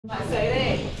I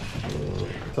say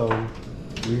that. So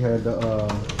we had to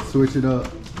switch it up.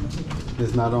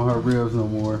 It's not on her ribs no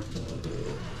more.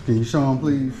 Can you show them,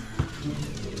 please?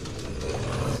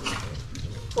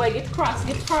 Wait, get the Crocs,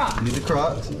 get the Crocs. Get the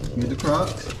Crocs, get the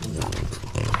Crocs.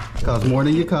 Cost more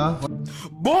than your car.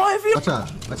 Boy, if you... Watch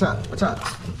out, watch out, watch out.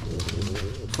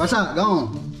 Watch out, go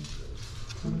on.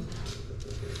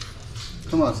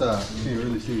 Come outside, you can't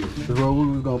really see it. The where we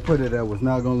was gonna put it at was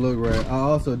not gonna look right. I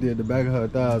also did the back of her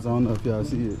thighs, I don't know if y'all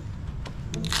see it.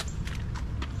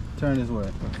 Turn this way.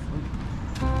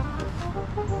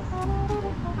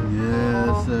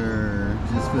 Yes, sir.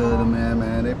 Just feel the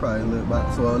man. They probably look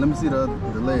about. So let me see the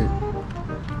leg.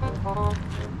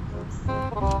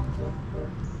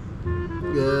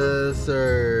 Yes,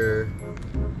 sir.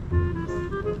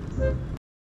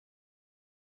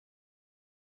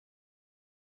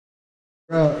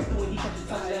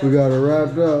 We got it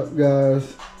wrapped up,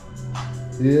 guys.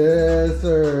 Yes,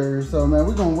 sir. So, man,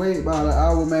 we're going to wait about an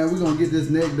hour, man. We're going to get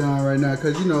this neck done right now.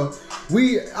 Because, you know,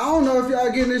 I don't know if y'all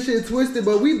getting this shit twisted,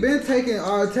 but we've been taking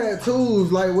our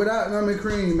tattoos, like, without numbing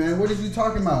cream, man. What is you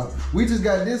talking about? We just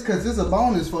got this because it's a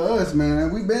bonus for us,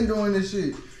 man. We've been doing this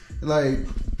shit. Like,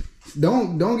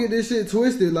 don't get this shit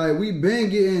twisted. Like, we've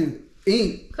been getting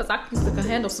ink. Because I can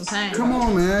handle some pain. Come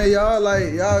on, man. Y'all,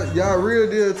 like, y'all real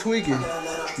deal tweaking.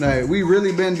 Like, we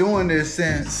really been doing this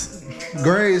since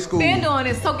grade school. Been doing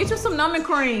this, so get you some numbing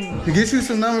cream. Get you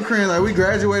some numbing cream. Like, we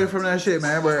graduated from that shit,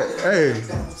 man. But hey,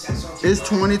 it's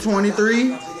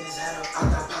 2023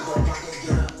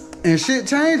 and shit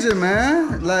changing,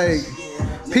 man. Like,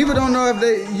 people don't know if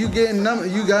you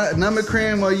got numbing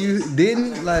cream or you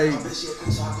didn't. Like,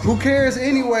 who cares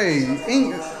anyway?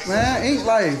 Ink, man. Ink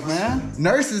life, man.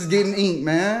 Nurses getting ink,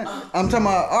 man. I'm talking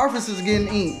about officers getting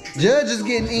ink. Judges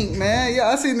getting ink, man. Yeah,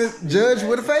 I seen the judge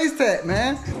with a face tat,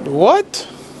 man. What?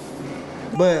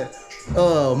 But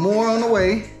more on the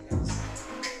way.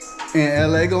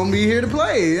 And LA gonna be here to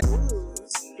play.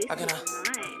 I cannot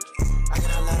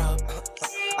let up.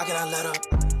 I cannot let up.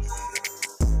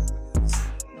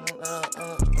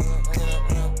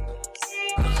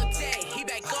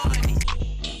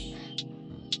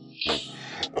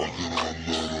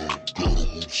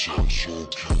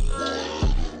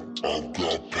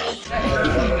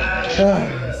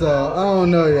 So I don't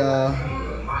know, y'all.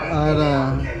 I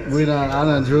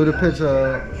done drew the picture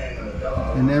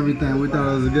up and everything. We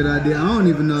thought it was a good idea. I don't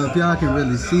even know if y'all can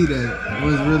really see that.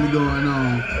 What's really going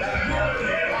on?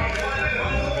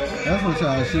 That's what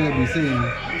y'all should be seeing.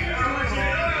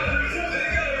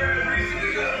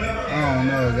 I don't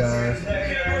know, guys.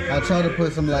 I try to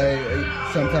put some type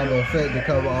of effect to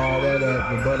cover all that up,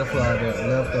 the butterfly that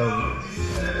left over.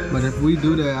 But if we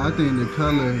do that, I think the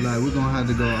color, like, we're gonna have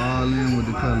to go all in with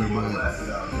the color, but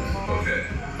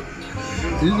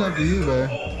it's up to you, bro.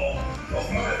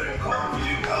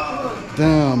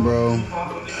 Damn, bro.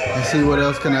 Let's see what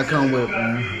else can I come with,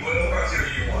 man.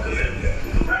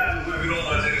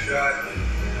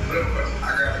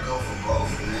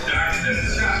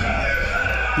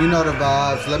 You know the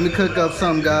vibes. Let me cook up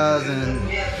some, guys, and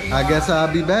I guess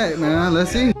I'll be back, man.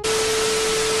 Let's see.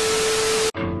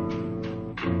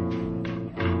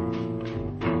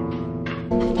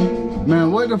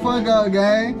 Man, what the fuck up,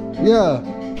 gang? Yeah.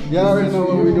 Y'all already know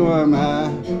what we doing,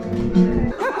 man.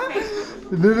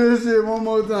 Do this shit one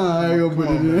more time. I ain't gonna put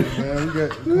it in. Man, we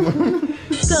got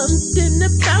something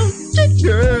about the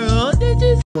girl that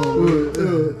just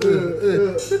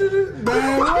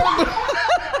man, what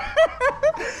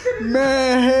the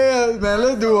man, hell, man,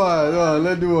 let's do one.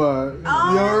 Let's do one.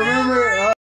 Oh, you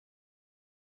remember?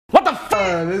 What the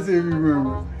fuck? Let's see if you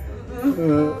remember.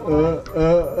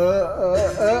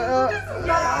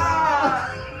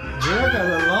 That got a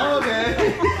long ass.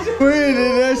 We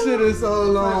did that shit in so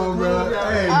long, bro.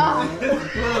 Hey, man.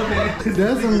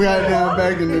 That's some goddamn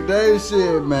back in the day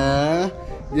shit, man.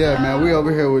 Yeah, man, we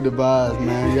over here with the vibes,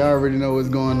 man. Y'all already know what's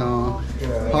going on.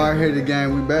 Hard-headed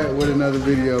gang, we back with another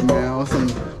video, man. On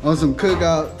some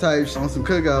cookout type shit, on some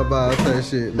cookout vibes type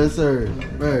shit. Yes, sir.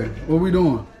 Hey, what we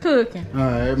doing? Cooking. All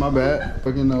right, my bad.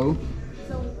 Fucking no.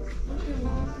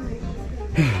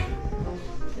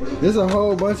 There's a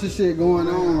whole bunch of shit going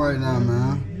on right now,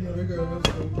 man.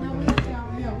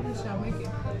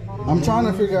 I'm trying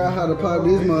to figure out how to pop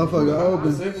this motherfucker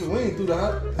open.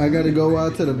 I gotta go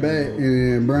out to the back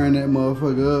and burn that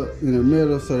motherfucker up in the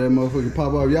middle so that motherfucker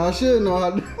pop off. Y'all should know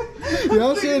how to,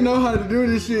 y'all should know how to do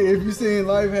this shit if you seen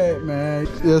Life Hack, man.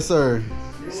 Yes, sir.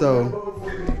 So,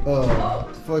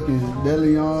 fucking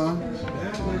Deleon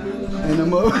and the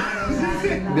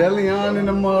Deleon in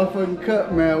the motherfucking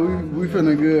cup, man. We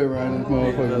feeling good around this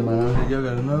motherfucker, man. Y'all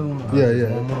got another one? Yeah,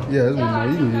 this one,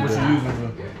 man. You can use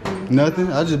that.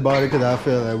 Nothing. I just bought it because I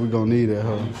felt like we're gonna need it,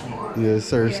 huh? Yes,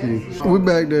 sir. We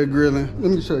back there grilling.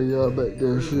 Let me show y'all back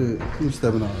there. Shit. I'm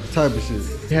stepping on type of shit.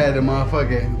 We had the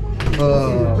motherfucking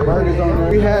burgers on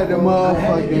there. We had the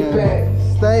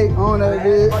motherfucking steak on that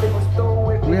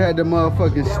bitch. We had the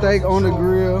motherfucking steak on the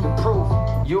grill.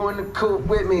 You in the coop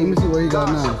with me. Let me see what he got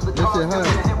now. This shit hot.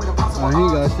 Oh, he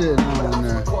ain't got shit now in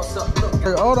there.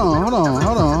 Hey, hold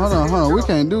on. We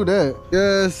can't do that.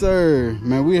 Yes, sir.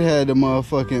 Man, we had the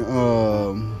motherfucking,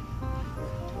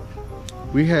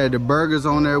 we had the burgers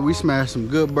on there. We smashed some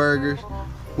good burgers.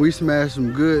 We smashed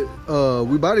some good,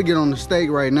 we about to get on the steak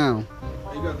right now.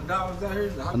 You got the dogs out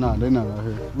here? Nah, they not out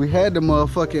here. We had the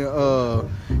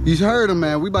motherfucking, you heard them,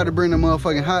 man. We about to bring the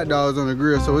motherfucking hot dogs on the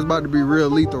grill, so it's about to be real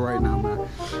lethal right now, man.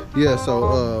 Yeah,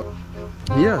 so,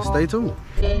 yeah, stay tuned.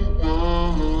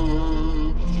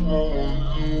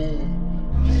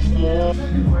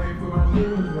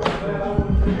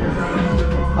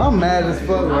 I'm mad as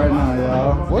fuck right now,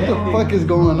 y'all. What the fuck is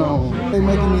going on? They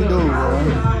making me do, bro.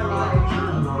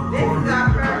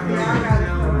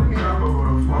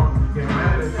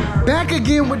 Back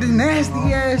again with the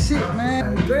nasty ass shit,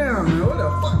 man. Damn, man, what the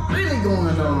fuck really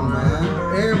going on, man?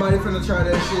 Everybody finna try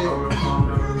that shit.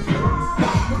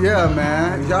 Yeah,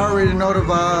 man, y'all already know the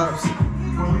vibes.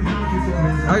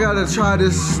 I gotta try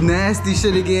this nasty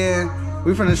shit again.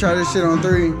 We finna try this shit on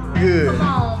 3. Good.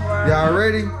 Y'all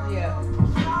ready? Yeah.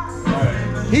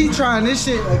 He trying this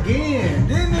shit again.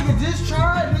 This nigga just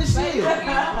tried this shit.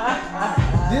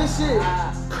 This shit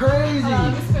crazy.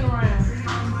 Let me spin around.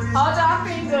 Hold y'all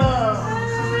fingers.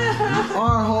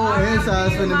 Our whole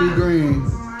inside's finna be green.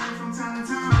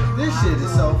 This shit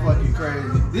is so fucking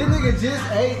crazy. This nigga just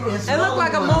ate and It looked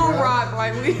like a moon rock,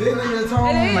 like we. This nigga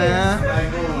told me, man.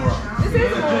 This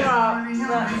is a moon rock.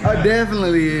 It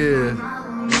definitely is.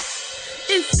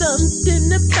 It's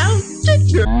something about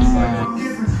you.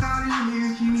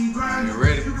 You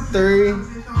ready? 3,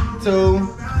 2,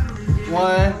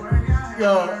 1,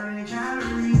 go.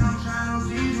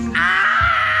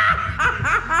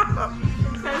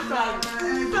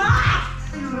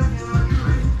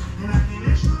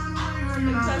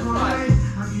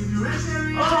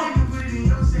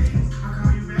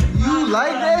 You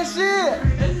like that shit?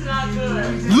 It's not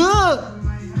good. Look,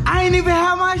 I ain't even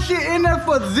have my shit in there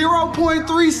for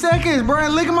 0.3 seconds, bro.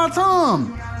 And look at my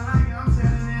tongue.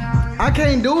 I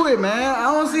can't do it, man.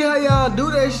 I don't see how y'all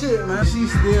do that shit, man. She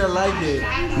still like it.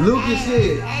 Lucas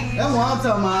shit. That's what I'm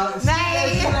talking about. See that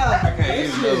shit out.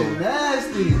 This shit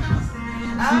nasty.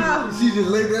 She just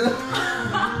licked it up.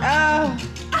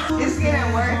 It's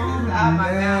getting worse. Oh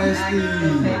my Nasty.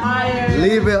 God.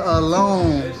 Leave it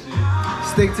alone.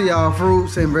 Stick to y'all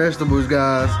fruits and vegetables,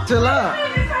 guys. Chill out.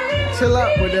 Chill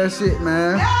out with that shit,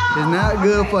 man. It's not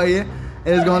good for you.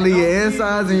 It's gonna leave your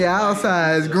insides and your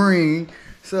outsides green.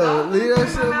 So leave that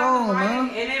shit alone, man.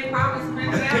 And it probably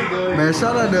spins out. Man,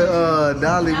 shout out to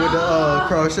Dolly with the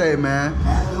crochet, man.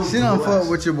 She done fuck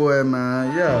with your boy,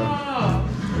 man.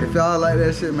 Yeah. If y'all like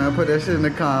that shit, man, put that shit in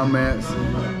the comments.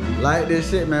 Like this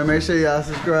shit, man. Make sure y'all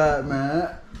subscribe, man.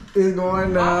 It's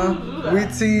going down. We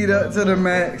teed up to the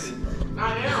max.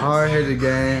 Hard-headed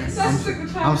gang.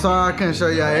 I'm sorry I couldn't show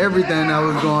y'all everything that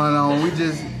was going on. We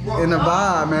just in the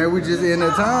vibe, man. We just in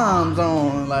the time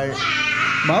zone. Like,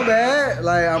 my bad.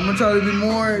 Like, I'm gonna try to be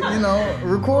more, you know,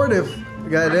 recorded.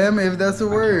 Goddamn it, if that's a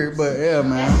word. But yeah,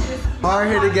 man.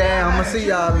 Hard-headed gang. I'm gonna see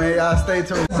y'all, man. Y'all stay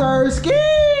tuned. Sir Ski!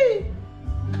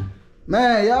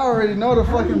 Man, y'all already know the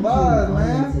fucking vibes,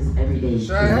 man.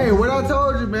 Hey, what I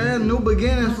told you, man. New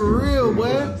beginnings for real,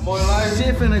 boy.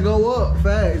 Shit finna go up.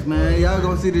 Facts, man. Y'all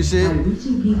gonna see this shit. By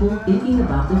reaching people thinking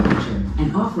about the future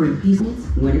and offering peace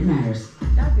when it matters.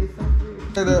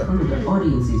 Shut In up. front of the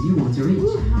audiences you want to reach,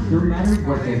 no matter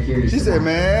what they're curious She said, about.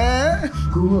 man.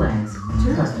 Google Ads,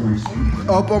 customers.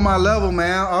 Up on my level,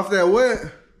 man. Off that what?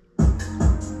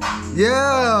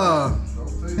 Yeah.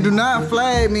 Do not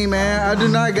flag me, man. I do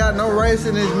not got no race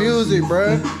in this music,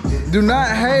 bruh. Do not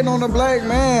hate on the black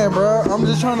man, bruh. I'm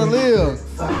just trying to live.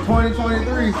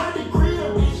 2023.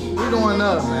 We going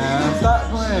up, man. Stop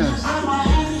playing.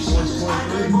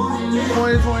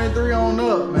 2023 on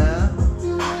up, man.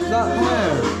 Stop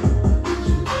playing.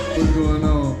 What's going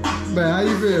on? Man, how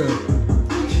you feel?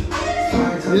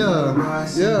 Yeah.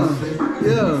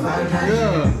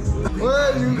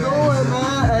 Where you going,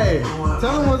 man? Hey,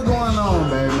 tell them what's going on,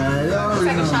 baby, man. Y'all already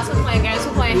Taking know. shots, we're playing games,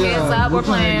 we're playing hands up, we're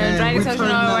playing Dragon Section,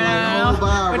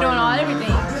 we're doing all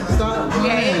everything. Stop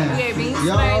playing.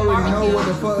 Y'all already know what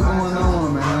the fuck going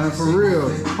on, man. For real.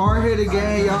 Hard-headed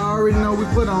gang, y'all already know we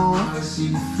put on.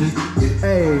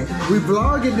 Hey, we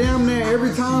vlog it damn near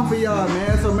every time for y'all,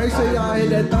 man. So make sure y'all hit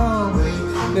that thumb.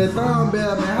 The thumb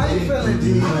bell, man. How you feeling,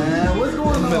 G, man? What's going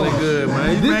on? Feeling good,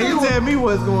 man. You tell me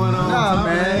what's going on. Nah,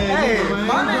 man. Hey,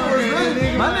 my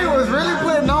nigga was really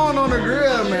putting on the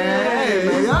grill, man. Hey,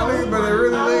 man, y'all niggas better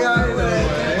really look out here,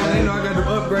 man. You know I got the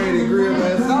upgraded grill,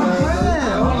 man. Stop playing.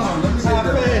 Hold on, let me get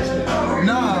that.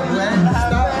 Nah, man.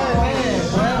 Stop playing,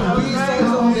 man. We say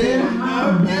something.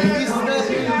 And he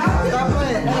stepping. Stop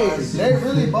playing. Hey, they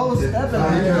really both stepping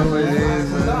out here.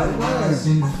 Stop playing.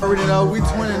 Already know we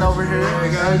twinning over here.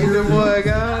 Gotta get the boy,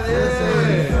 guys.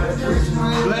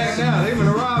 Yeah. Blacked out. They been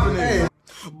robbing it.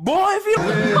 Boy, if you.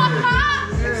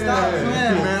 Stop playing,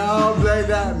 man. All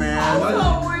blacked out,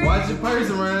 man. Watch your purse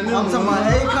around there. I'm talking about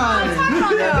Akon.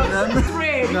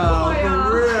 Nah,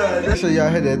 for real. Make sure y'all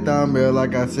hit that thumb bell,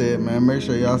 like I said, man. Make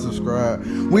sure y'all subscribe.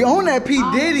 We on that P.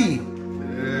 Diddy.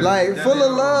 Like, full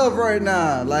of love right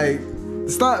now. Like,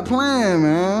 stop playing,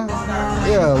 man.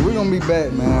 Yeah, we gonna be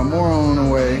back, man. More on the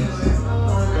way.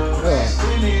 Yeah.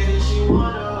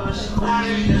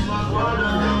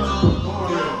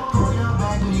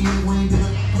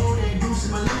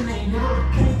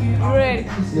 You ready?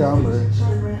 Yeah, I'm ready.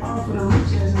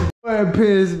 What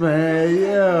piss, man?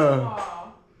 Yeah.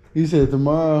 You said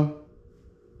tomorrow?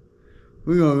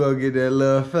 We gonna go get that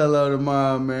little fellow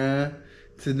tomorrow, man.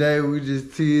 Today we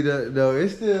just teed up, though.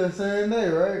 It's still the same day,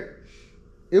 right?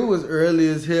 It was early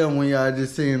as hell when y'all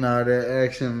just seen all that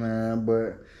action, man,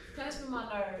 but... Pass me my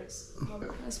nerves.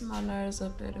 Pass me my nerves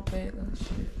up there to bed and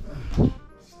shit.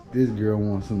 This girl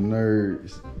wants some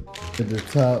nerds at the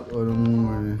top of the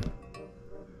morning.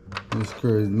 It's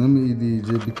crazy. Let me eat these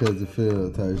just because it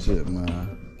feels type shit, man. I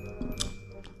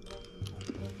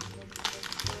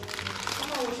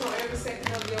want to show every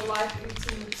second of your life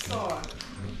into star.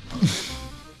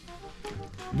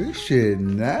 This shit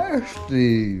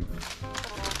nasty.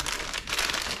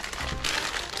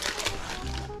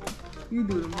 You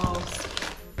do the most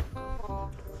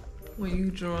when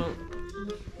you drunk.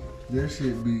 That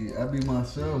shit be, I be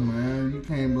myself, man. You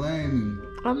can't blame me.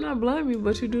 I'm not blaming you,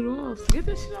 but you do the most. Get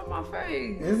that shit off my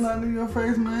face. It's not in your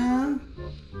face, man.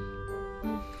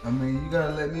 I mean, you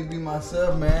gotta let me be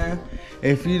myself, man.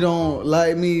 If you don't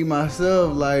like me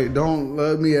myself, like, don't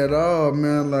love me at all,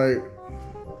 man. Like,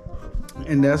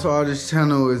 and that's all this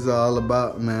channel is all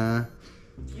about, man.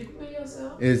 You can be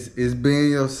yourself. It's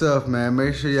being yourself, man.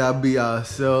 Make sure y'all be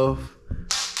yourself.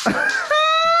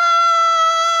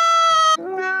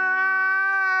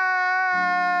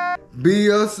 Be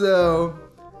yourself.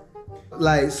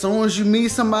 Like, soon as you meet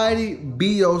somebody, be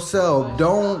yourself.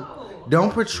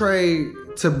 Don't portray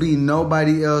to be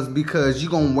nobody else, because you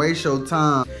gonna waste your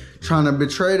time trying to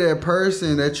betray that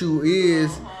person that you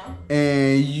is,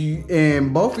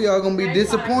 and both of y'all gonna be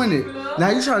disappointed. Now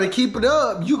you trying to keep it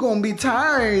up, you gonna be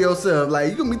tiring yourself.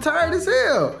 Like, you gonna be tired as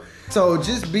hell. So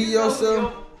just be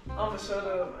yourself. I'ma shut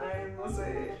up. I ain't gonna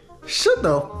say it. Shut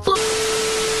the fuck.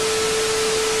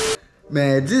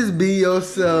 Man, just be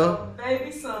yourself.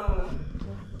 Baby son.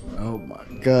 Oh my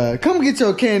God. Come get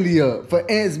your candy up for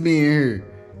Ants being here.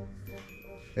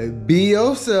 And be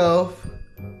yourself.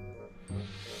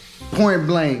 Point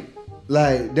blank.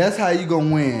 Like, that's how you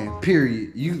gonna win.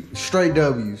 Period. You straight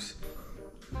W's.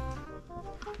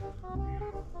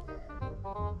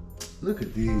 Look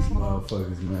at these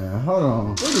motherfuckers, man. Hold on.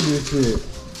 Look at this shit.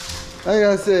 Like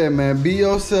I said, man, be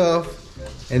yourself.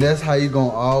 And that's how you gonna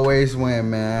always win,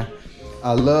 man.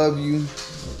 I love you.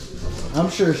 I'm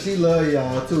sure she love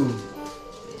y'all too.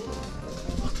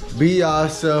 Be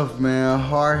yourself, man.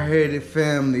 Hard-headed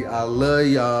family. I love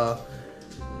y'all.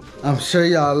 I'm sure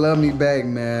y'all love me back,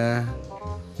 man.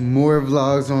 More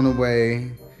vlogs on the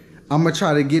way. I'm gonna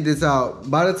try to get this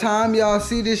out. By the time y'all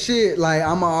see this shit, like,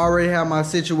 I'ma already have my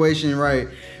situation right.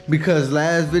 Because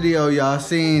last video y'all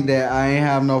seen that I ain't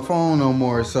have no phone no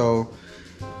more, so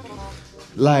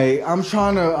like, I'm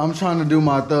trying to do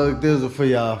my thug thizzle for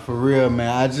y'all, for real, man.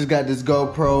 I just got this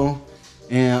GoPro,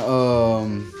 and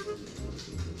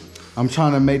I'm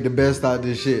trying to make the best out of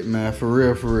this shit, man. For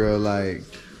real. Like,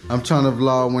 I'm trying to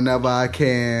vlog whenever I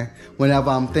can, whenever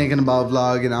I'm thinking about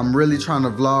vlogging. I'm really trying to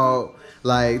vlog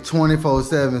like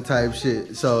 24/7 type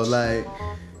shit. So like,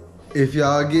 if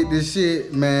y'all get this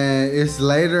shit, man, it's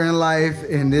later in life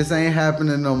and this ain't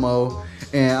happening no more.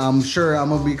 And I'm sure I'm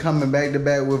gonna be coming back to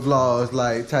back with vlogs,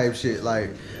 like, type shit. Like,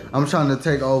 I'm trying to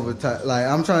take over,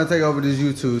 I'm trying to take over this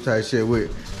YouTube type shit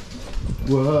with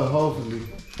her, hopefully.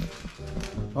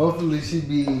 Hopefully she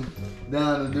be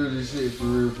down to do this shit for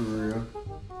real.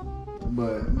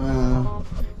 But, man,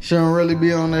 she don't really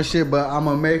be on that shit, but I'm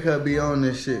gonna make her be on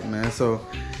this shit, man. So,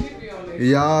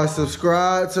 y'all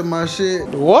subscribe to my shit.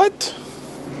 What?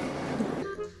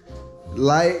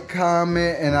 like,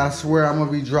 comment, and I swear I'm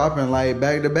gonna be dropping like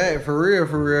back to back for real,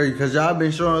 because y'all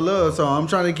been showing love, so I'm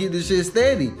trying to keep this shit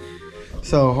steady.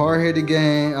 So Hardheaded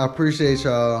gang, I appreciate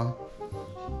y'all.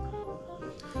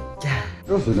 Yeah.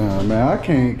 Go sit down, man. I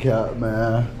can't cap,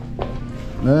 man.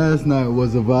 Last night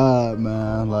was a vibe,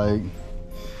 man. Like,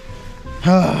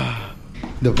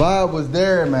 the vibe was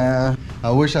there, man. I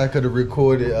wish I could have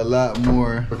recorded a lot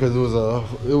more because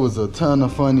it was a ton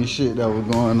of funny shit that was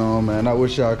going on, man. I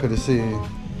wish y'all could have seen.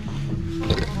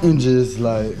 And just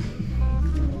like,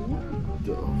 what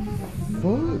the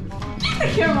fuck?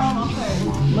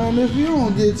 Man, if you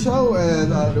don't get your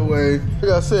ass out of the way.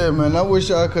 Like I said, man, I wish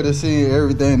y'all could have seen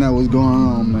everything that was going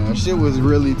on, man. Shit was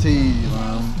really teased,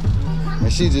 man.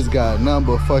 And she just got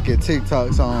number fucking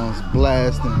TikTok songs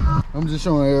blasting. I'm just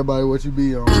showing everybody what you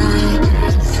be on.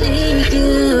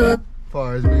 As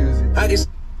far as music.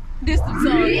 This the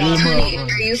song, y'all.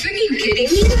 Are you freaking kidding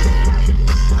me?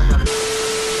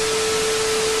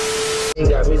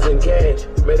 Got me some cash,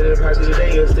 made it a party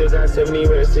today and still got 70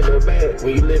 rest in the bag.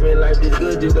 When you living life this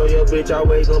good, just know your bitch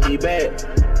always gonna be bad.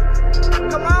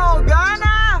 Come on,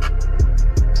 Ghana!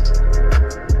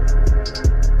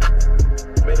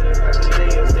 Made it a party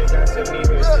today and still got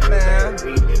 70 rest in the bag.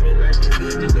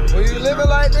 When you living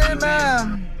like this,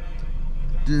 man,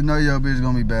 just know your bitch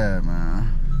gonna be bad, man.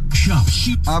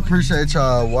 I appreciate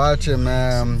y'all watching,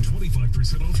 man.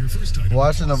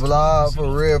 Watching the vlog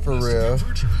for real.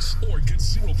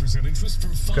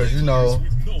 Cause you know,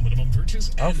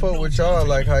 I fuck with y'all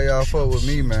like how y'all fuck with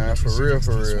me, man. For real.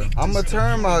 I'ma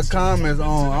turn my comments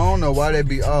on. I don't know why they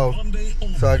be off.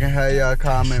 So I can have y'all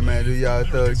comment, man. Do y'all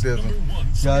thug this one?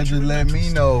 Y'all just let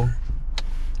me know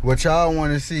what y'all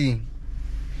wanna see.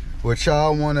 What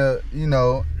y'all wanna, you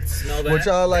know, what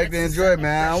y'all like to enjoy,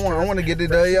 man. I want to get it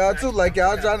to y'all too, like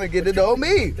y'all trying to get it to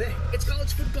me.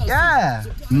 Yeah.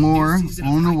 More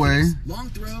on the way. Long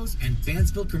throws and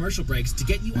fans-filled commercial breaks to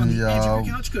get you on the edge of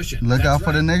your couch cushion. Look out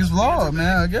for the next vlog,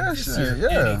 man. I guess.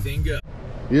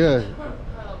 Yeah.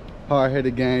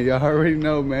 Hardheaded gang, y'all already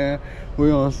know, man.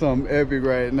 We on something epic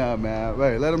right now, man.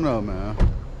 Wait, let them know, man.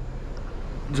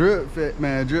 Drip fit,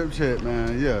 man. Drip shit,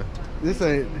 man. Yeah. This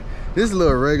a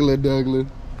little regular Douglas.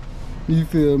 You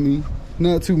feel me?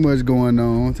 Not too much going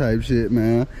on type shit,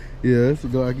 man. Yeah,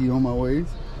 cigar key on my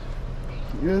waist.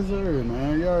 Yes, sir,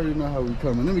 man. You already know how we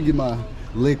coming. Let me get my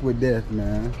liquid death,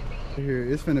 man. Here,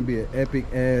 it's finna be an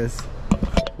epic ass,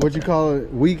 what you call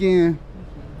it, weekend?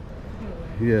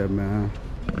 Yeah, man.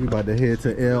 We about to head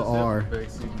to LR.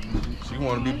 She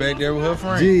want to be back there with her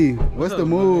friend. G, what's the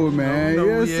move, man?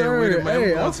 Yes, sir.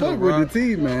 Hey, I fuck with the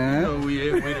T, man. You know we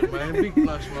at with it, man. Big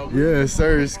flush smoke. Yes,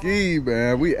 sir. Ski,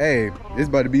 man. Hey, it's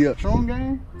about to be up. Strong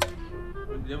game?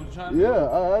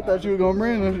 Yeah, I thought you were going to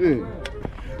bring that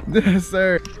shit. Yes,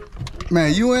 sir.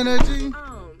 Man, you in there, G?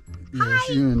 Yeah,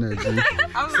 she in there, G.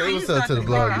 Say what's up to the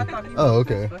vlogger. Oh,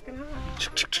 okay.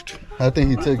 I think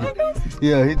he took it.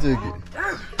 Yeah, he took it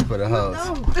for the house.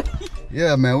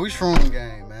 Yeah, man, we shroom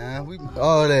gang, man. We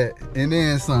all that and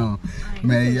then some,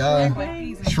 man. Y'all,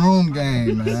 shroom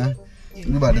gang, man.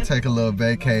 We about to take a little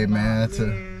vacay, man,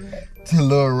 to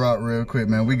Little Rock real quick,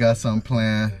 man. We got something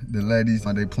planned. The ladies,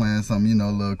 they playing some, you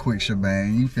know, little quick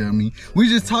shebang. You feel me? We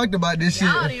just talked about this shit.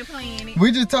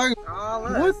 We just talked.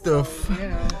 What the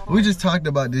fuck? We just talked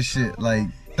about this shit like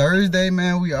Thursday,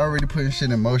 man. We already putting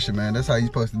shit in motion, man. That's how you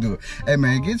supposed to do it. Hey,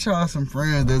 man, get y'all some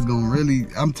friends that's gonna really,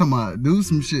 I'm talking about, do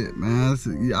some shit, man.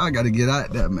 So, y'all gotta get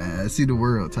out there, man. See the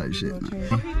world type shit,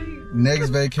 man.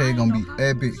 Next vacay gonna be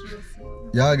epic.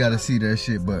 Y'all gotta see that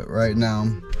shit, but right now,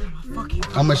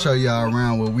 I'm gonna show y'all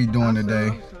around what we doing today.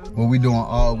 What we doing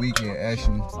all weekend,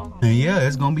 actually. And yeah,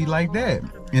 it's gonna be like that.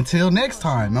 Until next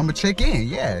time, I'm gonna check in,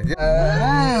 yeah.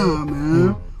 Damn,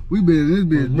 man. We been in this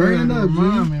bitch burning up, G.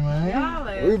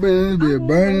 We been in this bitch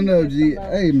burning up, G.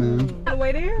 Hey, man.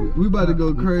 We about to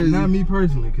go crazy. Not me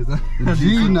personally, cause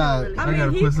G not. I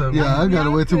gotta put something. Yeah, I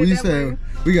gotta wait till we settle.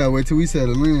 We gotta wait till we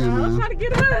settle in, man. I'm trying to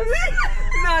get us.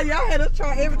 Nah, y'all had us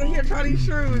try everything here, try these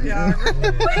shrooms, y'all.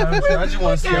 I just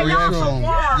want to see a reaction.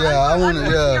 Yeah, I want to,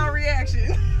 yeah.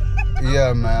 Reaction.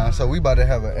 Yeah, man. So we about to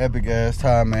have an epic ass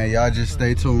time, man. Y'all just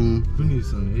stay tuned. We need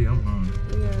something to eat. I'm hungry.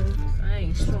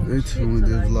 Stay tuned with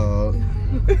this vlog.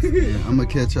 Yeah, I'm gonna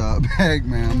catch y'all back,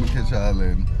 man. I'm gonna catch y'all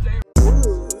later.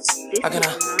 I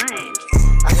cannot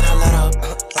let up.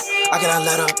 I cannot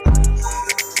let up.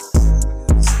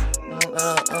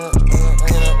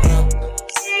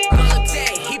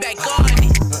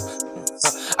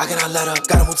 I cannot let up.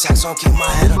 Gotta move tax on, keep my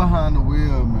head up. Behind the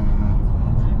wheel,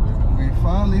 man. We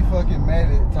finally fucking made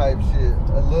it type shit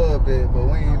a little bit, but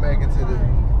we ain't make it to the,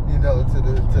 you know, to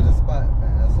the spot,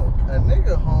 man. So a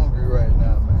nigga hungry right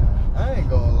now, man. I ain't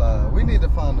gonna lie. We need to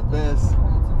find the best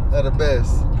of the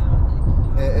best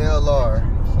in LR.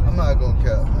 I'm not gonna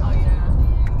cap, man. Oh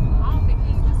yeah. I don't think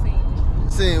he's even seen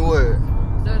it. Seen what?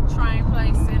 The train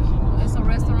place, and it's a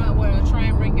restaurant where a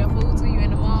train bring your food to you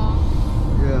in the mall.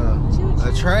 Yeah.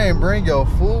 A train bring your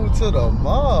food to the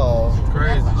mall.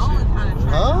 Crazy shit.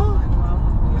 Huh?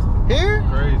 Here?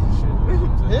 Crazy shit.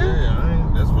 Here?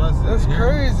 Yeah, that's what I said. That's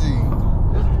crazy.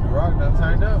 The rock done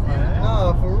turned up, man.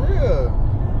 Nah, for real.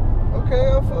 Okay,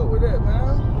 I'll fuck with that,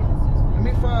 man. Let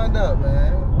me find out,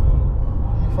 man.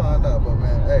 Let me find out, but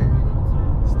man, hey,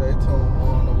 stay tuned. We're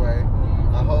on the way.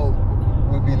 I hope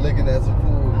we'll be looking at some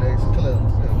food next clip.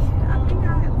 I think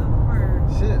I had looked for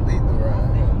Shit, lead the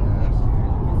ride,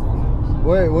 man.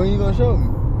 Wait, when you gonna show me?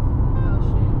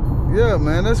 Yeah,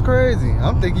 man, that's crazy.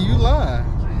 I'm thinking you lying.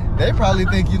 They probably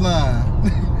think you lying.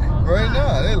 Right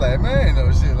now, they like, man, ain't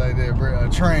no shit like that, bro. A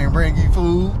train bring you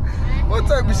food. What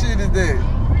type of shit is that?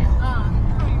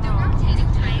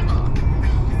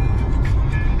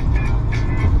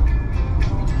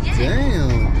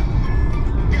 Damn.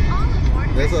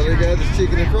 That's all they got is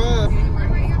chicken and fries.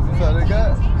 That's all they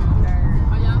got.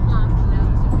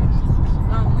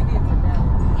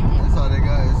 That's all they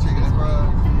got is chicken and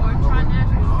fries.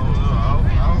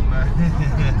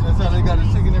 That's all they got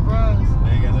is chicken and fries.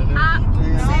 They ain't got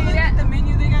nothing. they got the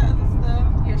menu, they got other stuff.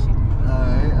 Yeah,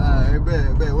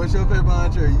 Alright, bet. What's your favorite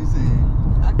entree you seen?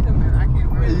 I can't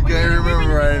remember. You can't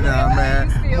remember right now, man.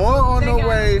 More on the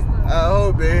way. I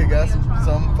hope they got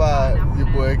some fire your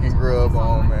boy can grub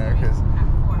on, man. Cause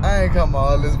I ain't come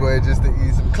all this way just to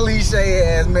eat some cliche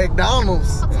ass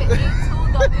McDonald's. To eat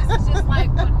too, though, this is just like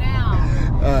for now.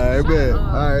 Alright, bet.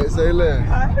 Alright, say less.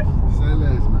 Say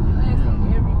less, man.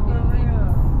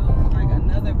 Like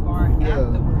another bar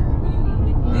afterwards.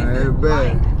 Alright,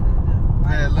 bet.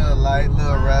 Yeah, little light,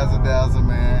 little razzle dazzle,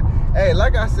 man. Hey,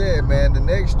 like I said, man, the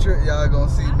next trip y'all gonna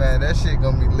see, man, that shit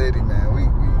gonna be litty, man.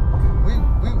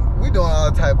 We doing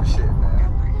all type of shit,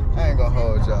 man. I ain't gonna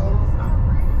hold y'all.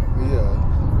 Yeah.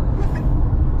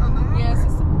 Yes,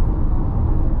 it's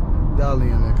Dolly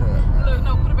in the cut. look,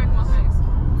 no, put it back in my face.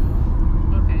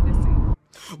 Okay, that's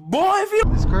it. Boy, if you.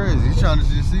 It's crazy. She's trying to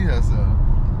just see herself.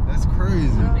 That's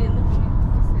crazy.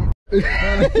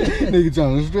 Nigga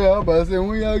trying to strap. I said,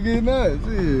 when y'all getting that?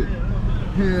 Shit.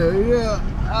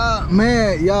 Yeah.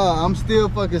 Man, y'all, I'm still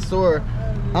fucking sore.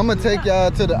 I'ma take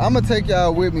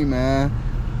y'all with me, man,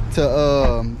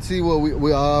 to see what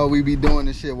we be doing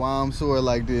and shit while I'm sore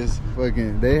like this.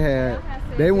 Fucking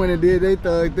they went and did they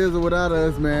thug thizzle without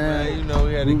us, man. Man, you know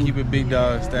we had to keep it big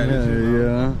dog status.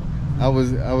 Yeah. I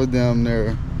was damn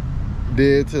near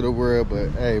dead to the world, but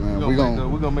hey, man, we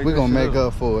gonna make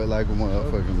up for it like a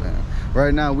motherfucker, man.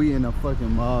 Right now we in a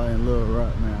fucking mall in Little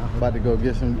Rock, man. I'm about to go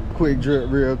get some quick drip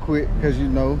real quick, cause you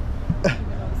know,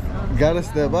 gotta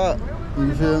step out.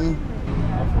 You feel me?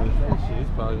 It's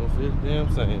probably gonna feel the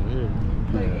damn same here.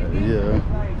 Yeah.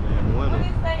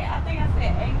 I think I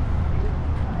said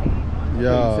 8.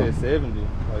 Yeah. You said 70,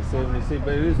 like 76,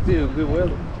 but it's still good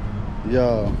weather.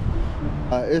 Yeah.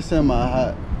 It's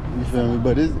semi-hot. You feel me?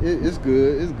 But it's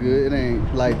good. It's good. It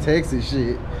ain't like Texas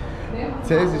shit.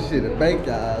 Texas shit to bank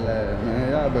y'all at,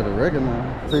 man. Y'all better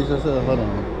recognize. Fix yourself. Hold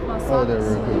on. Hold that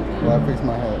real quick while I fix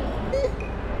my hat.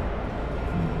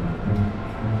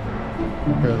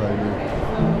 Feel like this.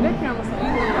 That camera's so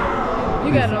easy.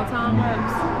 You got it on time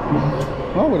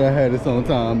lapse. Why would I have this on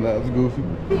time lapse, Goofy?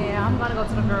 Yeah, I'm gonna go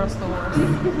to the girl stores.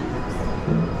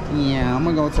 Yeah, I'm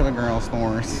gonna go to the girl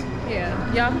stores.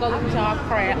 Yeah, y'all can go look at y'all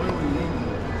crap.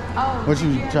 Oh, What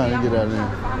you trying to get out of there?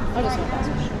 I just want to buy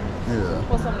some shit. Yeah.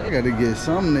 What's something I to gotta get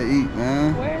something to eat,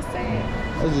 man. Where's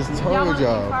that? I just Y'all told wanna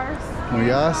y'all. eat first?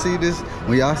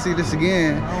 When y'all see this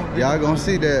again, y'all gonna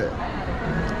see that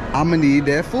I'ma need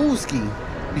that food ski.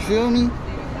 You feel me?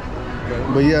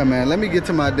 But yeah, man, let me get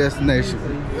to my destination.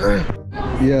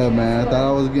 Yeah, man, I thought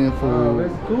I was getting food.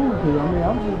 That's cool, cause I mean,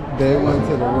 I'm just. They went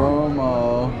to the wrong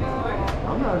mall.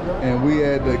 And we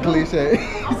had the cliche.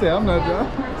 He said, I'm not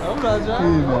driving. I'm not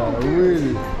driving. He's not with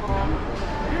it.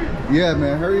 Yeah,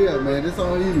 man, hurry up, man. This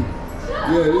on you.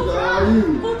 Yeah, this all you.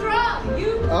 Who drove?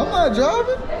 You? I'm not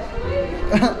driving.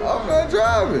 I'm not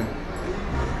driving.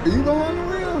 Are you behind the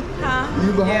wheel? Huh?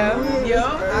 You behind the wheel?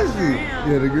 Yeah, That's I sure crazy.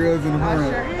 am. Yeah, the girls in the front.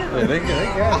 Yeah, they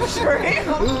got it. Sure am.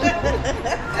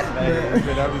 Hey,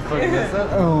 I be fucking this up.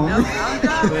 Oh, I'm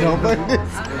driving. don't fuck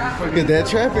this. Cause that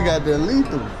traffic out there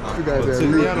lethal. You got that Took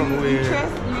me lethal. out on the way. You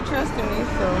trusted me,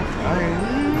 so. I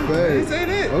ain't Facts. say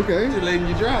that. Okay. Just letting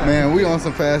you drive. Man, we on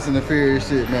some Fast and the Furious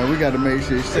shit, man. We got to make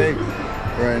shit shake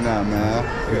right now, man.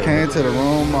 We came to the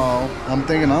wrong mall. I'm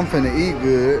thinking I'm finna eat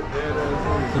good.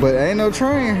 But ain't no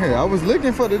train here. I was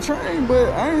looking for the train, but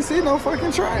I ain't see no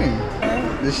fucking train.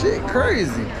 This shit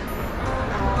crazy.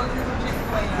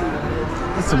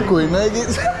 Some quick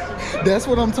nuggets. That's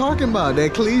what I'm talking about.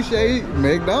 That cliche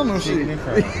McDonald's shit.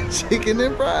 Chicken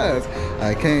and fries.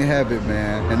 I can't have it,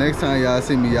 man. And next time y'all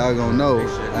see me, y'all gonna know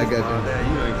I got them.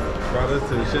 Brought us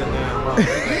to the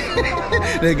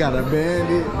shutdown. They got a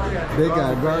bandit. They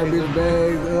got garbage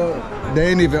bags up. They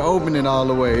ain't even opened it all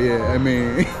the way yet. I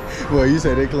mean, well, you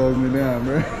said they closing it down,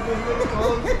 bro.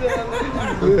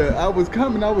 Yeah, I was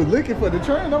coming. I was looking for the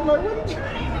train. I'm like, what the train?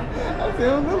 I said,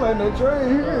 don't look like no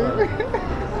train here.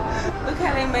 Look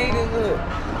how they made it look.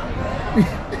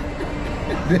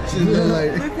 That shit look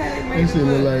like. Look how they made That shit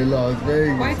look like Las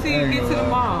Vegas. Wait till you get to the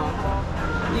mall.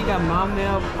 You got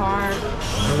Maumelle Park.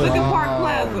 Look at Park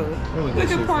Plaza. Look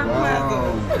at Park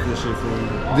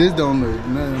Plaza. This don't look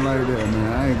nothing like that,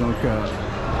 man. I ain't gonna count.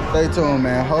 Stay tuned,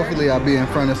 man. Hopefully I'll be in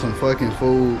front of some fucking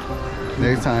food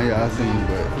next time y'all see me,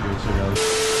 but.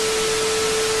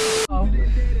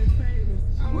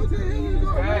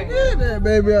 Get that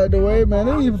baby out the way,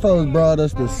 man. These folks brought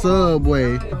us the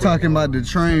Subway. Talking about the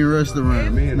train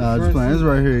restaurant. Nah, just playing. It's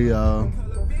right here, y'all.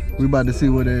 We about to see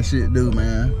what that shit do,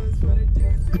 man.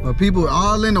 But people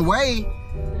all in the way.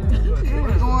 What's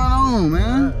going on,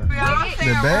 man?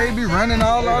 The baby running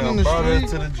all out in the street.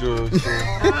 To the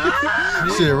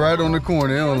drugstore. Shit right on the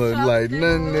corner. They don't look like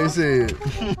nothing they said.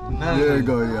 There you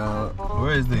go, y'all.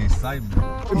 Where is the excitement?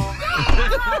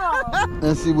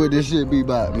 Let's see what this shit be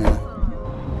about, man.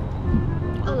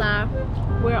 Alive.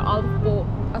 We're olive board.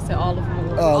 I said olive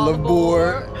board. Olive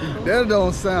board. That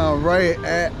don't sound right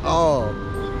at all.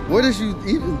 What is you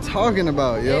even talking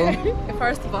about, yo?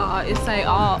 First of all, it say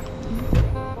all.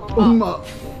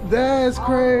 That's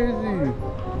crazy.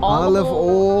 Olive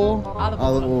oil.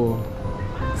 Olive oil.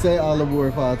 Say olive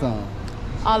oil 5 times.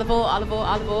 Olive oil, olive oil,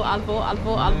 olive oil, olive oil, olive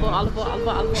oil, olive oil, olive oil, olive oil,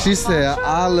 olive oil. She said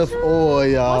olive oil,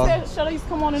 y'all. Shut up, used to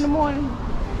come on in the morning.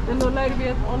 The little lady be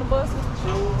on the bus.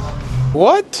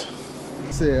 What?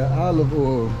 Said olive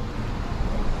oil.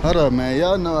 Hold up, man.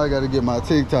 Y'all know I gotta get my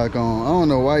TikTok on. I don't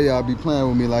know why y'all be playing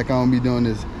with me like I don't be doing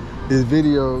this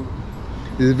video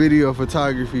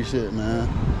photography shit, man.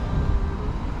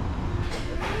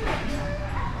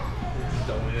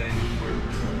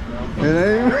 It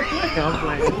ain't. I'm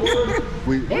playing.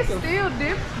 It's still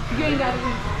different. You ain't got to.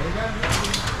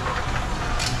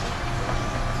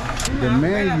 The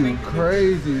menu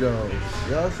crazy though.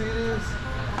 Y'all see this?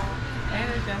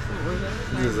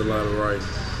 There's a lot of rice.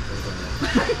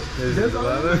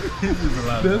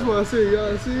 That's why I said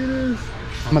y'all see this?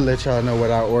 I'm gonna let y'all know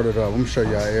what I ordered up. I'm gonna show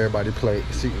y'all everybody plate,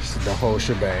 see the whole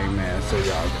shebang, man. So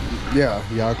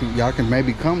y'all can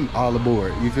maybe come all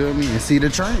aboard. You feel me? And see the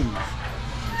train.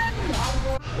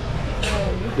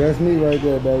 That's me right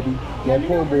there, baby. That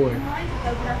po' boy.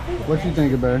 What you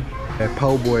thinking, babe? That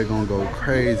po' boy gonna go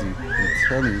crazy. I'm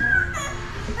telling you.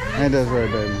 Ain't that right,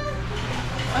 baby?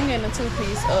 I'm getting a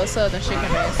 2-piece southern chicken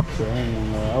breast. So,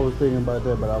 I was thinking about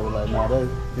that, but I was like, nah,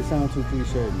 it sounds too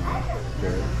cliche, man.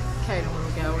 Kaden would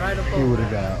have got right up over there. He would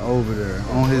have got over there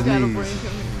on his knees.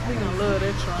 He gonna love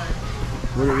that train.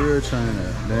 Where the real train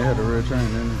at? They had a real train,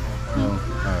 didn't they? No.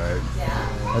 Alright.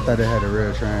 I thought they had a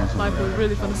real train. Like we're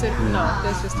really from the city? No,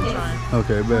 that's just the train.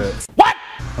 Okay, bet. What?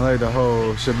 I like the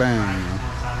whole shebang.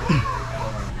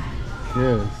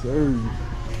 Yes, sir.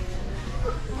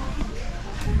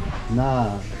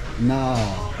 Nah,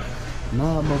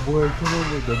 my boy, come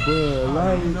over with the Bud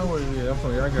Light. You know what it is.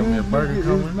 Y'all got me a burger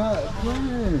coming. It's not playing.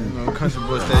 You know, country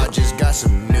boy I station. just got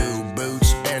some new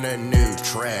boots and a new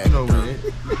track. You know what it is.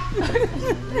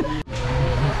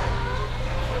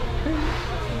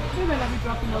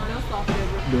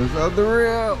 That's up the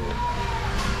rail.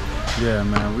 Yeah,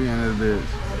 man, we in this bitch.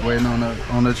 Waiting on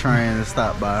the train to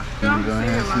stop by. We go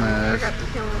ahead and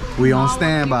smash. We on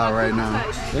standby right now.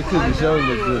 That cookie show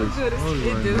look good.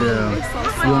 Yeah.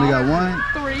 You only got one?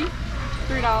 $3.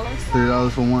 $3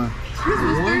 for one.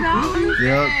 $3?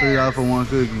 Yep, $3 for one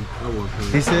cookie.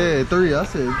 He said 3. I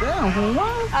said, damn, for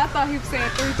one? I thought he was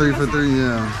saying 3. 3 for 3,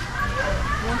 yeah.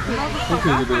 I'm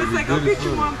gonna say, go get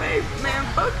you one, baby. Man,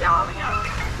 fuck y'all.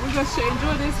 We're gonna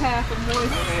enjoy this half of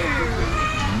moist.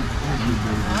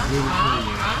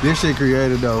 This shit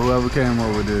created though, whoever came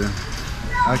up with this.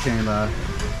 I can't lie.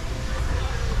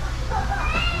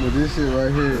 But this shit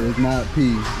right here is not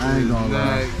P. I ain't gonna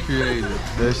lie. Creative.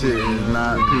 That shit is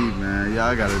not P, man.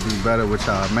 Y'all gotta do better with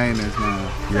y'all maintenance, man.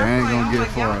 You ain't gonna get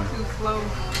far. Too slow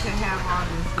to have all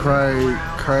this.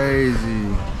 Crazy.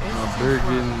 My beer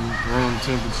getting room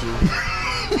temperature.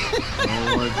 I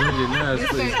don't want to drink it now.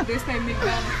 This ain't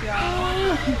McDonald's,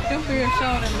 y'all. Them beer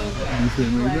showing a little bit. You said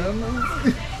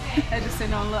McDonald's? They just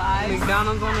sitting on a little ice.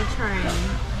 McDonald's on the train.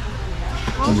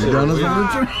 McDonald's on the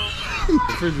train.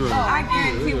 I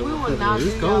guarantee we will not do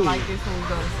y'all like this when we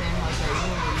go to San Jose.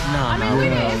 I mean, we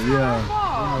did. It's not our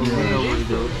fault.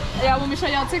 Y'all want me to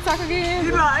show y'all TikTok again?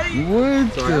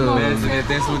 What the? Imagine that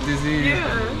that's what this is.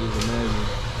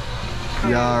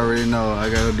 Y'all already know I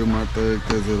gotta do my third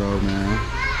visit though, man.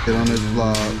 Get on this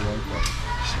vlog.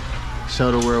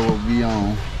 Show the world what we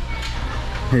on.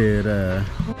 Head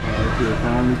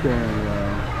finally camera.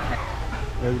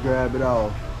 Let's grab it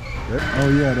off. Oh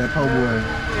yeah, that po' boy.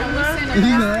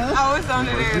 Oh, it's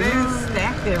under there. They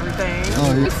stacked everything.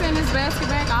 Oh, We send this basket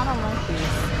back. I don't like this.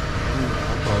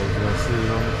 I probably gonna see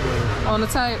it on the plane. On the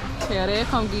tape. Yeah, they'll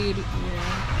come get it.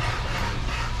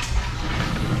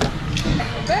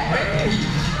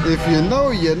 If you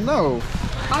know, you know.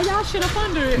 Oh, y'all shit up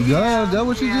under it. Yeah, that's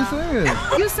what you just said.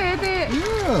 You said that?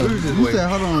 Yeah. You said,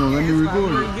 hold on, let me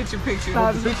record it. Get your picture.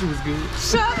 The picture was good.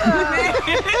 Shut up.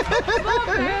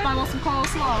 I want some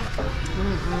coleslaw.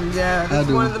 Yeah, that's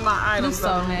do. one of my You items.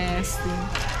 so nasty.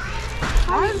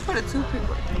 I just put a toothpick.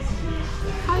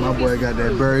 My boy got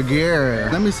that burger.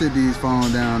 Let me sit these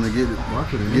phones down and get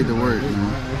to work,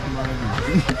 man.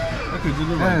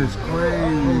 That's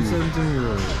crazy.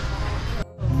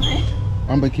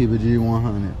 I'm gonna keep it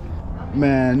G100.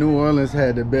 Man, New Orleans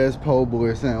had the best po'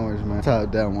 boy sandwich, man.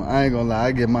 Top that one. I ain't gonna lie,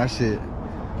 I give my shit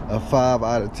a 5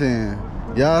 out of 10.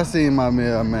 Y'all seen my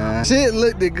meal, man. Shit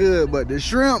looked good, but the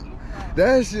shrimp,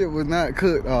 that shit was not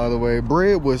cooked all the way.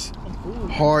 Bread was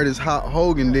hard as hot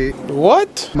Hogan did.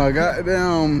 What? My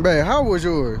goddamn, babe, how was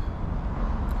yours?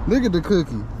 Look at the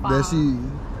cookie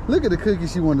look at the cookie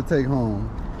she wanted to take home.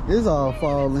 It's all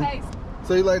falling.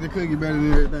 So you like the cookie better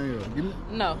than everything else? Give me.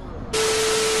 No.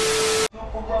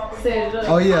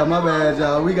 Oh yeah, my bad,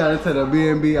 y'all. We got into the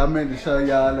B&B. I meant to show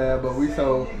y'all that, but we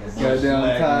so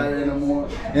goddamn tired in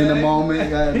the moment,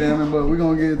 goddamn it. But we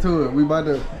gonna get to it. We about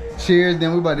to cheers,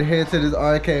 then we about to head to this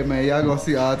arcade, man. Y'all gonna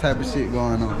see all type of shit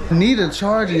going on. Need a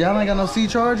charger. Y'all ain't got no C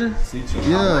charger? C charger.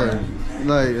 Yeah,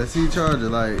 like a C charger,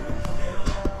 like.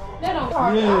 That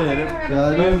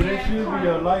should be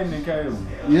your lightning cable.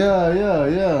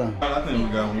 Yeah. I think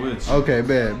we got one with you. Okay,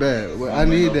 bad. Well, I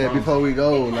need that before we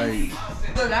go, like.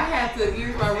 Look, I had to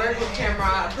use my regular camera.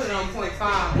 I put it on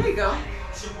 0.5. There you go.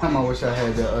 I wish I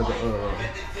had that other.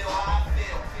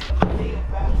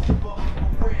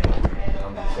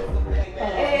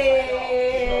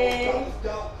 Hey.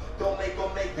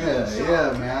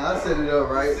 Yeah, man. I set it up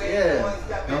right. Yeah,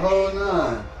 the whole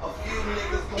 9.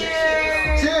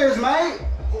 Cheers, mate.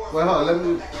 Well, hold on, let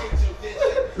me.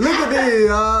 Look at this,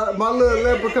 my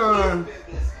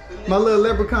little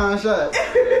leprechaun shot.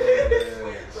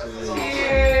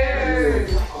 Cheers.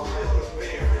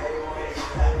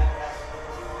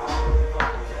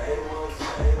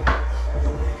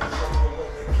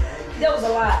 That was a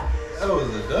lot. That was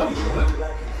a double.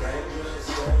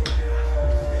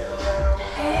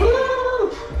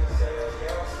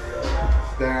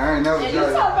 Damn, I ain't never tried You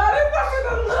talk about it fucking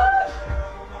a lot.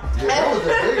 Yeah, that was a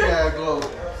big ass globe.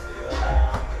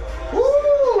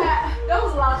 Woo! That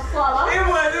was a lot to swallow. It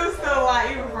was still a lot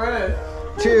even for us.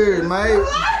 Cheers, mate.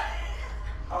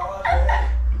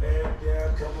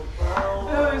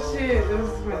 Oh shit, this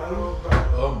was funny.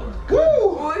 Oh my God.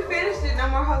 Woo! When we finished it, no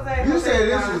more Jose. You said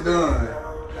this was done.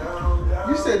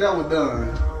 You said that was done.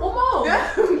 One more.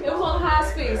 It was on high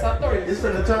speed, so 3. It's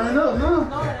finna turn up, no?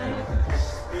 No, it ain't.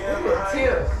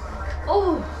 Chill.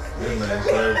 Oh. That man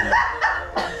crazy.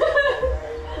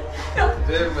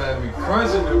 That man be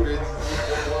crunching the bitches.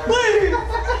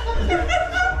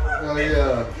 Oh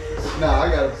yeah. Nah, I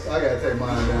gotta take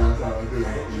mine down. So I'll do it.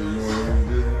 You want to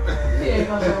do it? Yeah,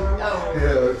 go.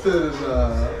 Yeah, to this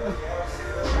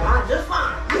Just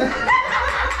fine.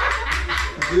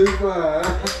 Just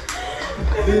fine.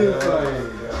 Just fine.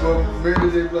 Well, Mary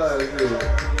J. Blige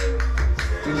said.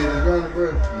 You need a ground of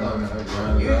bread? No,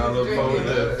 I look forward to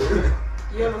that.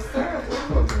 You have a syrup?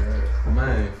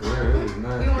 Man, for real, it was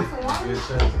nice. You want some water? Good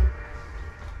chance.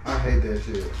 I hate that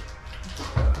shit.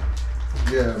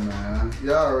 Yeah, man.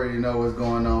 Y'all already know what's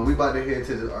going on. We about to head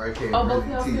to the arcade. Oh, both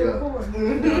y'all still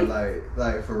recording? Yeah,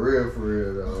 like for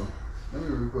real though. Let me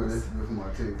record this with my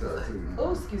TikTok too.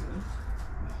 Oh, excuse me.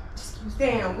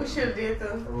 Damn, we should have did the.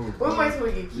 What might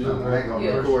we get you? I ain't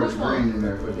gonna record the green in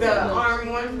there for The arm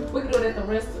one? We can do it at the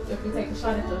rest if we take a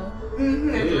shot at the.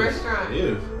 At the restaurant.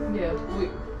 Yeah. Yeah.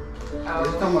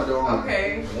 Let's talk about the arm.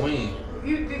 Okay. When?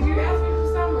 Did you ask me for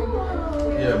something?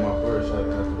 Yeah, my first shot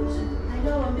after the suitcase.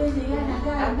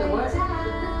 After what?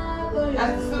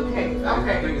 After the suitcase. I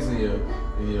Okay. think it's in your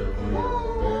bags.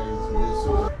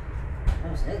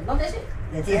 Bump that shit?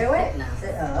 Let's hear it. No, I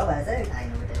know what that is.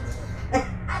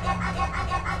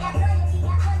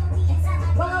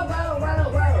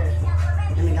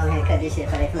 Let me go ahead and cut this shit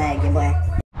for they flag your boy.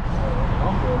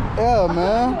 Yeah,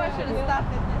 man.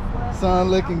 Sun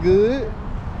looking good.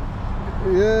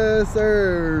 Yes,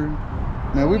 sir.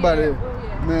 Man, we about to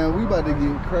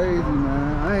get crazy,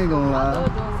 man. I ain't gonna lie.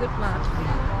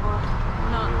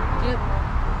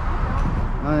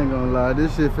 I ain't gonna lie.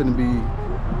 This shit finna be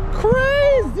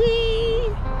crazy.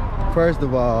 First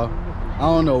of all, I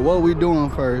don't know what we doing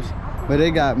first, but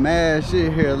they got mad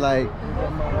shit here, like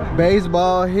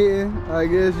baseball hitting, I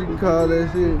guess you can call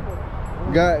that shit.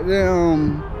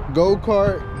 Goddamn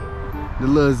go-kart, the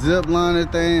little zip liner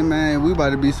thing, man. We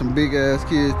about to be some big ass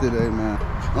kids today, man.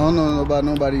 I don't know about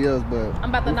nobody else, but I'm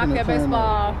about to knock that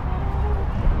baseball.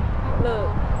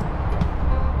 Look.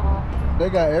 They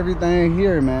got everything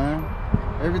here, man.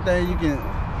 Everything you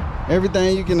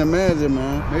can imagine,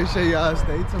 man. Make sure y'all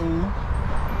stay tuned,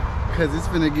 cause it's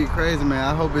finna get crazy, man.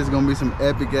 I hope it's gonna be some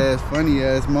epic ass, funny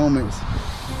ass moments.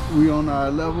 We on our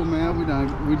level, man.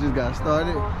 We just got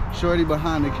started. Shorty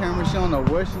behind the camera, she don't know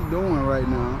what she's doing right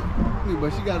now,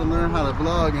 but she got to learn how to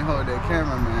vlog and hold that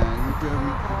camera, man. You feel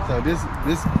me? So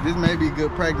this may be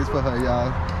good practice for her,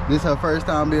 y'all. This her first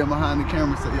time being behind the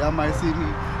camera, so y'all might see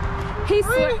me. He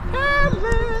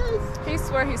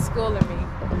swear he's schooling me.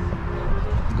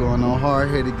 Going on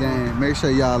Hardheaded game. Make sure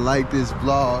y'all like this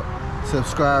vlog.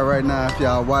 Subscribe right now if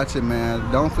y'all watching, man.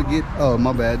 Don't forget. Oh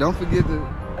my bad. Don't forget to.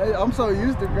 Hey, I'm so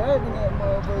used to grabbing that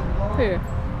motherfucker. Here.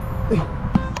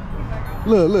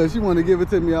 Look, she want to give it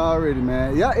to me already,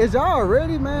 man. Yeah, is y'all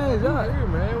ready, man? Is y'all here,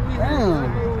 man? We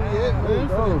damn.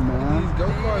 Let's go, man. These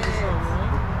go-karts or something,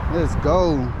 man. Let's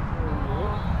go.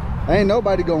 Ain't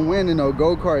nobody gonna win in no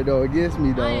go-kart though against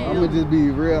me though. I'm gonna just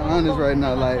be real honest right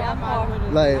now. Like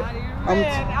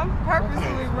I'm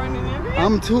purposely running in here.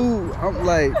 I'm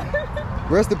like,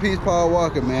 rest in peace, Paul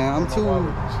Walker, man. I'm too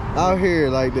out here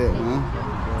like that, man.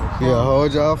 Yeah,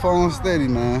 hold y'all phone steady,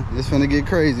 man. It's finna get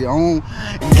crazy. On gang.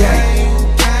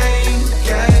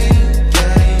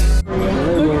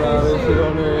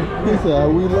 He said,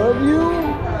 we love you.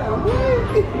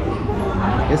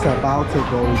 It's about to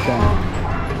go down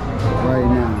right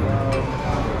now.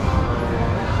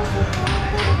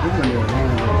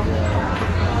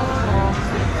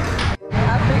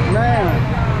 Man,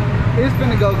 it's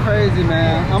finna go crazy,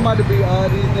 man. I'm about to beat all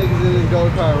these niggas in this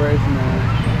go-kart race, man.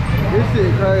 This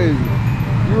shit crazy.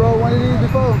 You rode one of these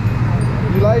before?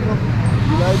 You like them?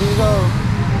 You like these hoes?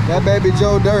 That baby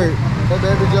Joe Dirt. That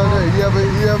baby Joe Dirt. You ever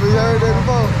heard that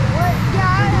before? What?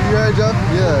 Yeah. You heard Joe?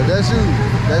 Yeah, that's you.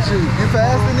 That's you. You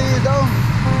fast in these though?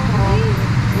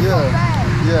 Yeah.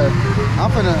 Yeah. I'm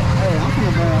finna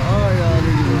burn all y'all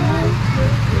niggas, man.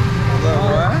 Look,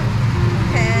 bro.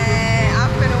 Hey, I'm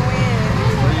finna win.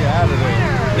 Well, you out of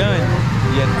there. Done.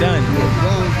 You're done. You're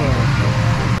done for.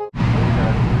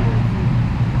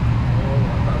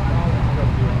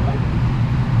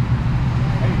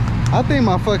 I think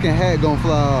my fucking hat gonna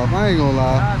fly off. I ain't gonna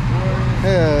lie.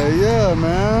 Hell yeah,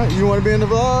 man. You wanna be in the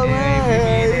vlog, man?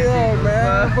 Hell yeah,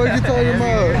 man. What you talking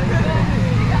about?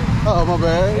 Oh, my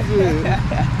bad. Shit.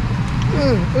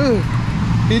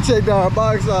 He checked our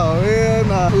box off. Yeah,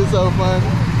 nah. It's so funny.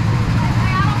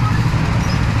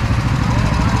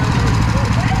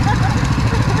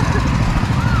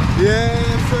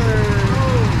 Yes, sir.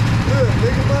 Look,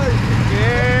 nigga, buddy.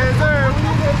 Yes, sir.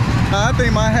 I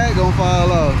think my hat gonna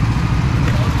fall off.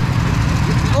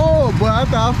 Oh, boy, I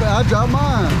thought I dropped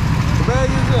mine. The bag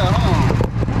is there, hold on.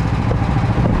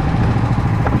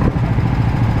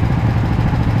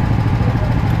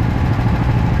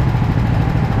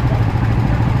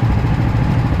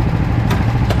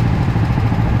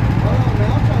 Hold on,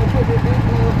 man, I'm trying to put this big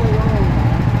motherfucker on,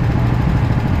 man.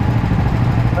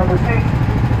 Number 6.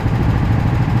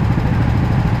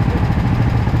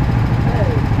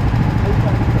 Hey,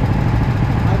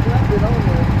 I dropped it on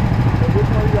there. So which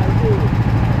one you gotta do?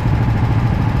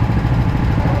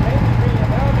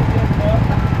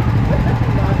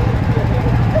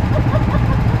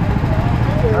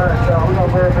 Alright, so we're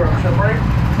gonna go through a break.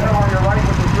 Then on your right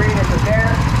with the green is the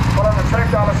dance. Hold on the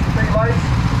track, y'all see 3 lights.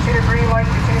 See the green light,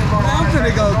 continue to go around. I'm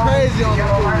finna go crazy on the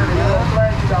yellow light of the yellow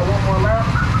flag, you got one more lap.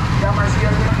 Y'all might see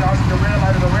everything. Y'all see the red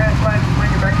light of the red flag, you bring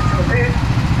it back into the pit.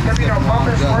 There'll be no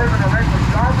bumpers, swerves, and the wreck was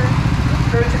driving.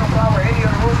 Failure to comply with any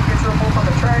of the rules to get you removed from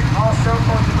the track. All cell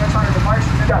phones, electronic devices.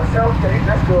 You got cell phone,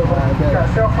 that's good, man. You got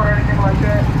cell phone or anything like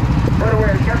that. By the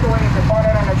way, careful when you can find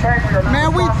that on the track.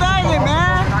 Man, we thugging,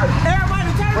 man. Everybody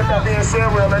turn With that being said,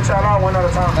 we'll let y'all out one at a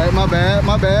time. Hey, my bad,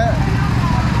 my bad.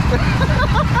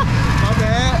 My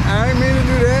bad, I ain't mean to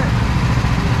do that.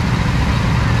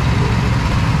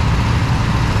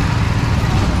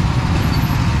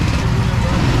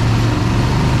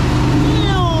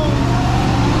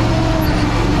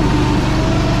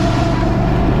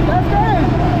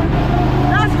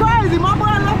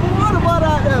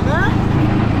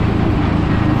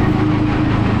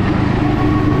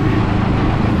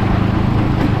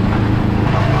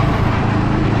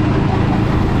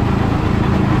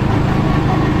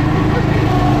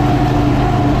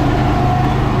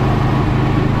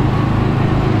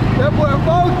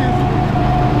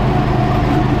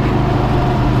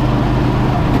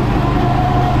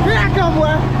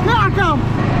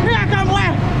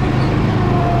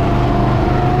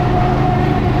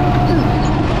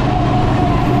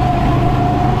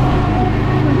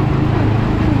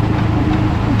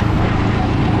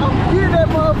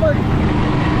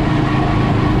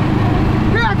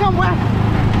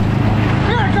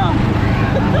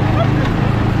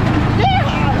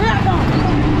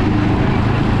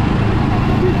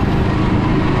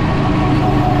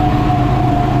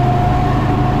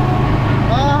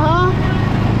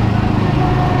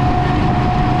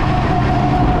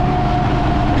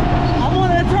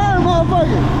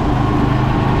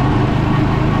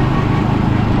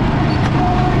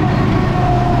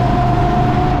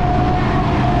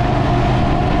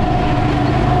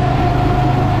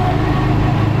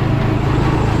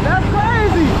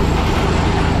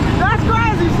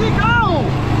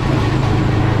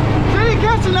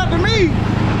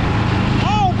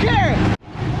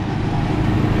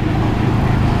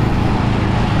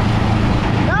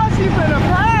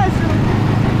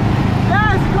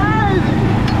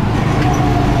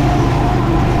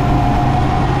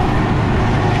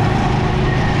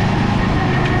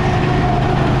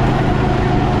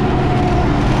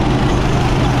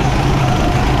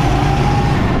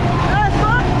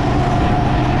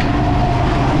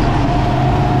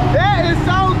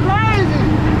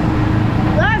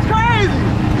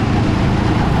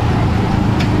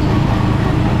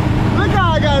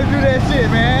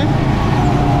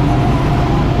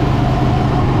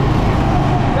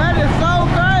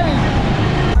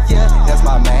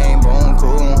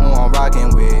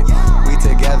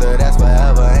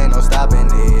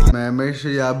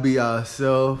 gotta be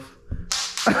ourselves.